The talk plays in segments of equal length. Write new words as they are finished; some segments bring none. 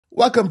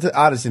Welcome to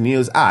Odyssey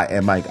News. I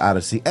am Mike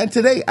Odyssey, and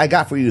today I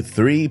got for you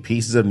 3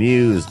 pieces of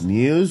news.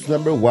 News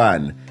number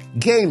 1,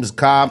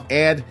 GamesCon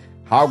and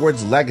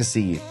Hogwarts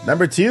Legacy.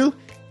 Number 2,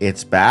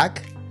 it's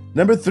back.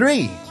 Number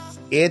 3,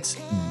 it's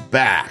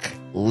back.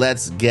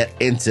 Let's get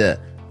into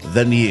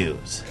the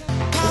news.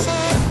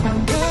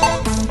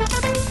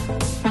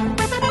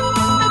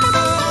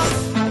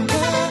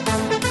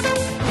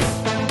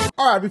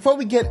 All right, before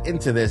we get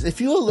into this,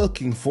 if you're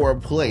looking for a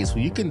place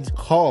where you can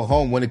call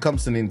home when it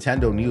comes to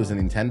Nintendo news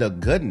and Nintendo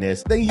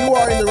goodness, then you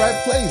are in the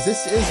right place.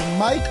 This is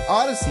Mike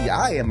Odyssey.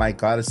 I am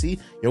Mike Odyssey.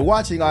 You're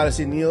watching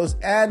Odyssey News,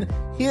 and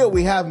here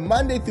we have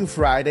Monday through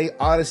Friday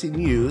Odyssey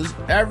News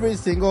every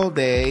single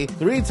day.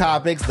 3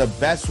 topics, the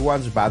best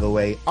ones, by the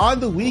way.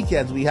 On the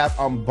weekends, we have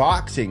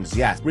unboxings,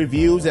 yes,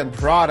 reviews and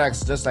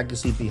products, just like you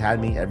see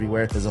behind me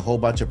everywhere. There's a whole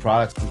bunch of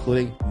products,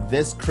 including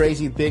this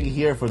crazy thing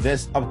here for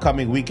this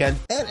upcoming weekend.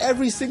 And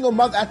every single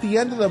month, at the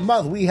end of the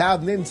month, we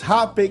have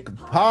NintendoRepublic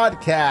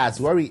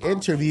podcast, where we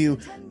interview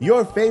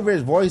your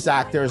favorite voice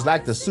actors,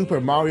 like the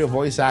Super Mario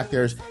voice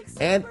actors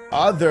and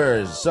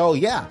others. So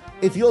yeah,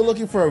 if you're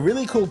looking for a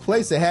really cool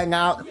place to hang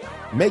out,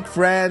 make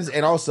friends,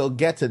 and also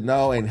get to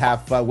know and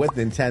have fun with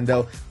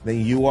Nintendo,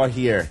 then you are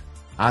here.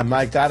 I'm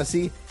Mike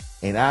Odyssey,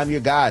 and I'm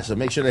your guy. So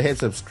make sure to hit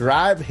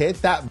subscribe,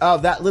 hit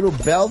that little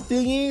bell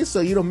thingy so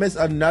you don't miss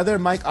another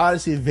Mike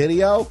Odyssey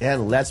video,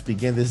 and let's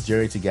begin this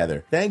journey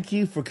together. Thank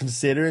you for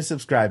considering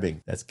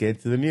subscribing. Let's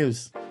get to the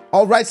news.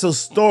 All right, so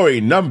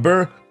story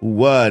number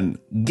 1,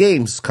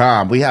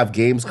 GamesCon. We have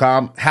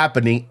GamesCon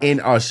happening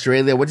in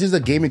Australia, which is a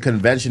gaming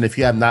convention if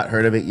you have not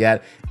heard of it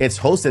yet. It's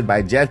hosted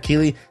by Jeff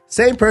Keighley,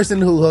 same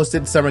person who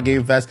hosted Summer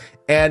Game Fest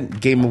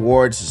and Game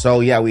Awards. So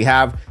yeah, we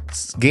have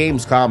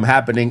GamesCon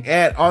happening,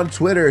 and on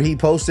Twitter he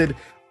posted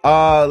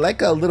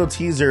like a little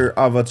teaser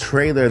of a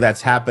trailer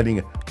that's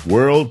happening,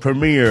 world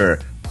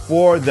premiere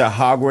for the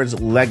Hogwarts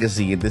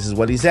Legacy, and this is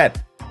what he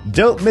said.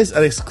 Don't miss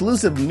an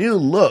exclusive new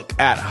look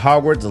at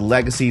Hogwarts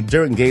Legacy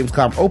during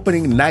Gamescom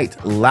opening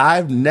night,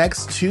 live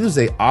next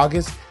Tuesday,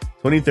 August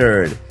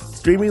 23rd.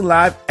 Streaming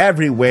live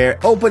everywhere,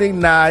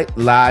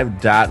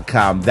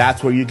 openingnightlive.com.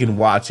 That's where you can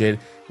watch it.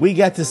 We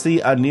get to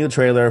see a new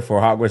trailer for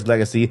Hogwarts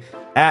Legacy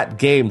at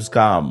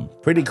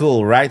Gamescom. Pretty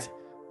cool, right?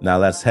 Now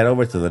let's head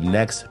over to the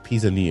next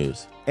piece of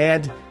news.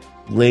 And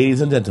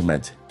ladies and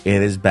gentlemen,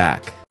 it is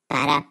back.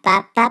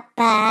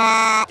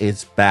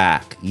 It's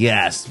back.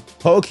 Yes,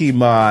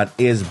 Pokemon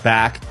is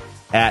back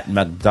at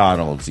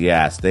McDonald's.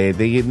 Yes, they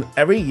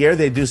every year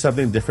they do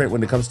something different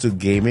when it comes to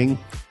gaming,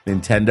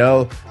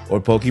 Nintendo or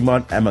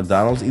Pokemon at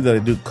McDonald's. Either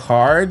they do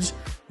cards,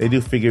 they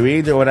do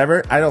figurines or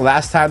whatever. I know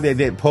last time they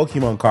did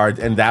Pokemon cards,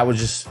 and that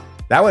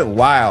went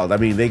wild. I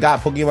mean, they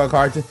got Pokemon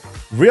cards,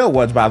 real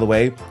ones by the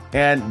way,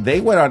 and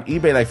they went on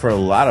eBay like for a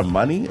lot of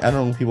money. I don't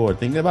know what people were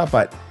thinking about,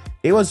 but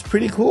it was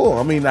pretty cool.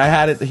 I mean, I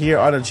had it here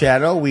on the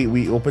channel.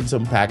 We opened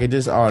some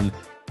packages on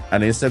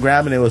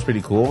Instagram, and it was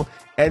pretty cool.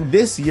 And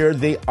this year,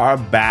 they are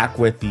back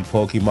with the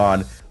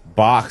Pokemon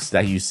box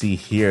that you see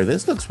here.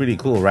 This looks pretty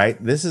cool,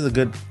 right? This is a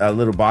good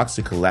little box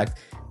to collect.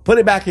 Put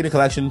it back in the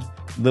collection,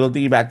 little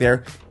thingy back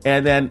there.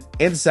 And then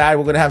inside,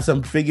 we're going to have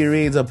some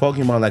figurines of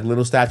Pokemon, like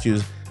little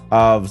statues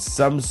of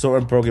some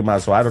sort of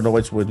Pokemon. So I don't know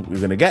which one we're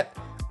going to get.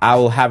 I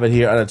will have it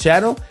here on the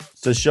channel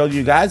to show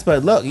you guys.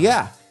 But look,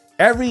 yeah.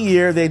 Every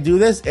year they do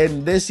this,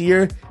 and this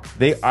year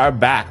they are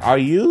back. Are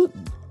you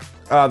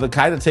the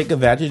kind of take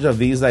advantage of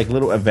these like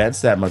little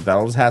events that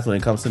McDonald's has when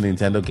it comes to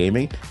Nintendo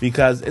gaming?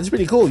 Because it's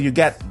pretty cool. You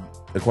get,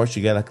 of course,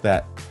 you get like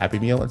that Happy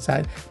Meal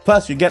inside.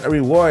 Plus, you get a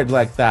reward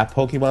like that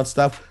Pokemon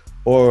stuff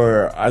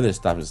or other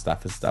stuff and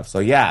stuff. So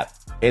yeah,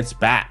 it's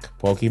back.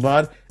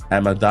 Pokemon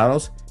at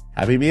McDonald's,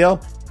 Happy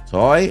Meal,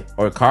 toy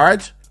or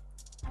cards,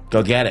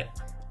 go get it.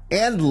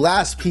 And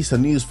last piece of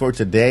news for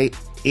today,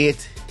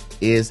 it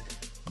is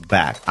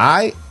back.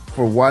 I,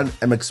 for one,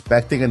 am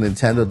expecting a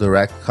Nintendo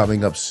Direct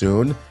coming up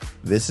soon.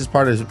 This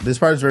part is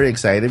very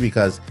exciting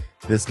because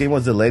this game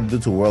was delayed due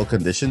to world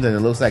conditions, and it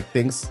looks like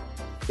things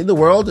in the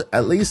world,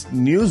 at least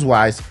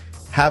news-wise,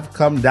 have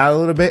come down a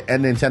little bit,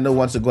 and Nintendo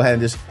wants to go ahead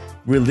and just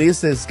release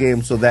this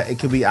game so that it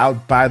could be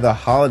out by the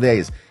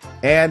holidays.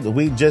 And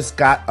we just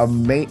got a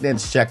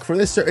maintenance check for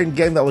this certain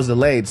game that was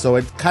delayed, so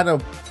it kind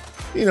of,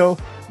 you know,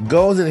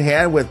 goes in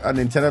hand with a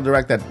Nintendo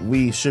Direct that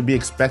we should be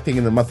expecting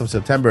in the month of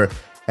September.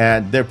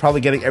 And they're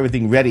probably getting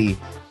everything ready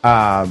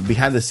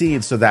behind the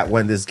scenes so that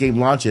when this game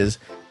launches,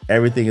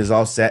 everything is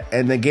all set.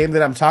 And the game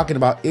that I'm talking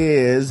about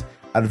is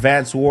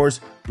Advance Wars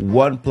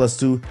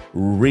 1+2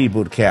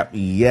 Reboot Camp.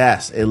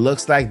 Yes, it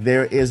looks like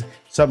there is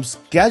some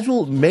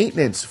scheduled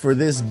maintenance for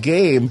this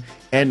game.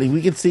 And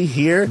we can see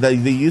here, the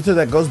user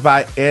that goes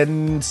by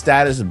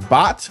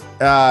nstatusbot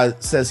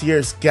says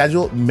here,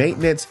 scheduled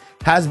maintenance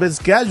has been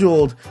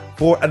scheduled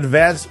for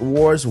Advance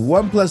Wars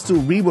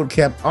 1+2 Reboot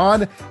Camp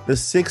on the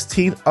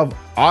 16th of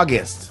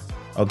August.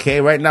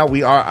 Okay, right now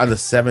we are on the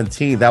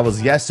 17th. That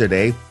was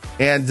yesterday.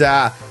 And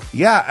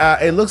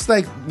it looks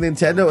like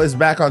Nintendo is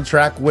back on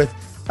track with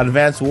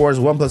Advance Wars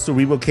 1+2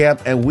 Reboot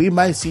Camp, and we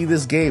might see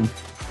this game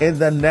in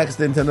the next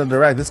Nintendo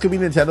Direct. This could be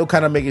Nintendo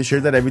kind of making sure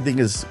that everything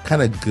is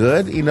kind of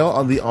good, you know,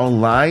 on the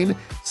online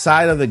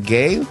side of the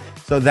game,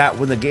 so that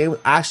when the game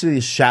actually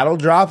shadow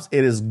drops,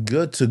 it is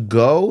good to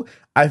go.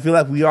 I feel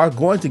like we are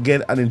going to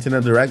get a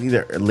Nintendo Direct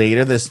either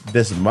later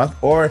this month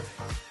or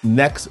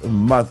next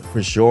month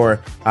for sure,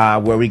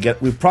 where we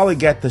probably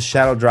get the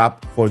shadow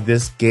drop for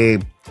this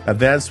game,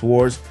 Advance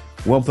Wars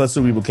 1+2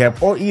 Reboot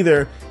Camp, or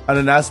either an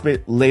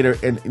announcement later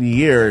in the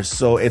year,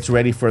 so it's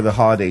ready for the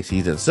holiday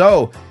season.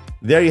 So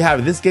there you have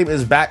it. This game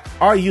is back.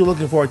 Are you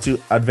looking forward to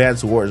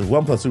Advance Wars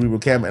 1+2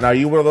 Reboot Camp? And are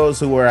you one of those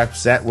who were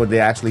upset when they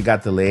actually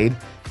got delayed?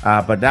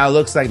 But now it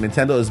looks like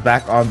Nintendo is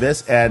back on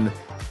this, and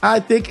I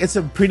think it's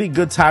a pretty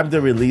good time to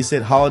release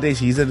it. Holiday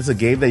season is a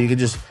game that you can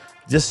just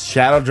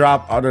shadow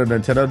drop on a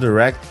Nintendo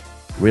Direct,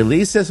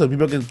 release it so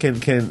people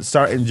can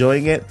start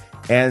enjoying it,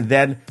 and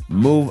then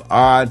move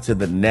on to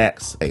the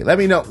next. Hey, let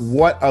me know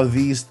what of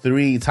these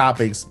 3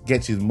 topics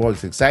gets you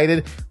most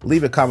excited.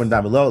 Leave a comment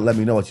down below. Let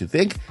me know what you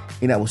think,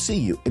 and I will see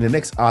you in the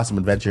next awesome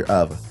adventure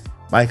of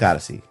Mike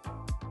Odyssey.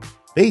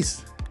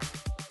 Peace.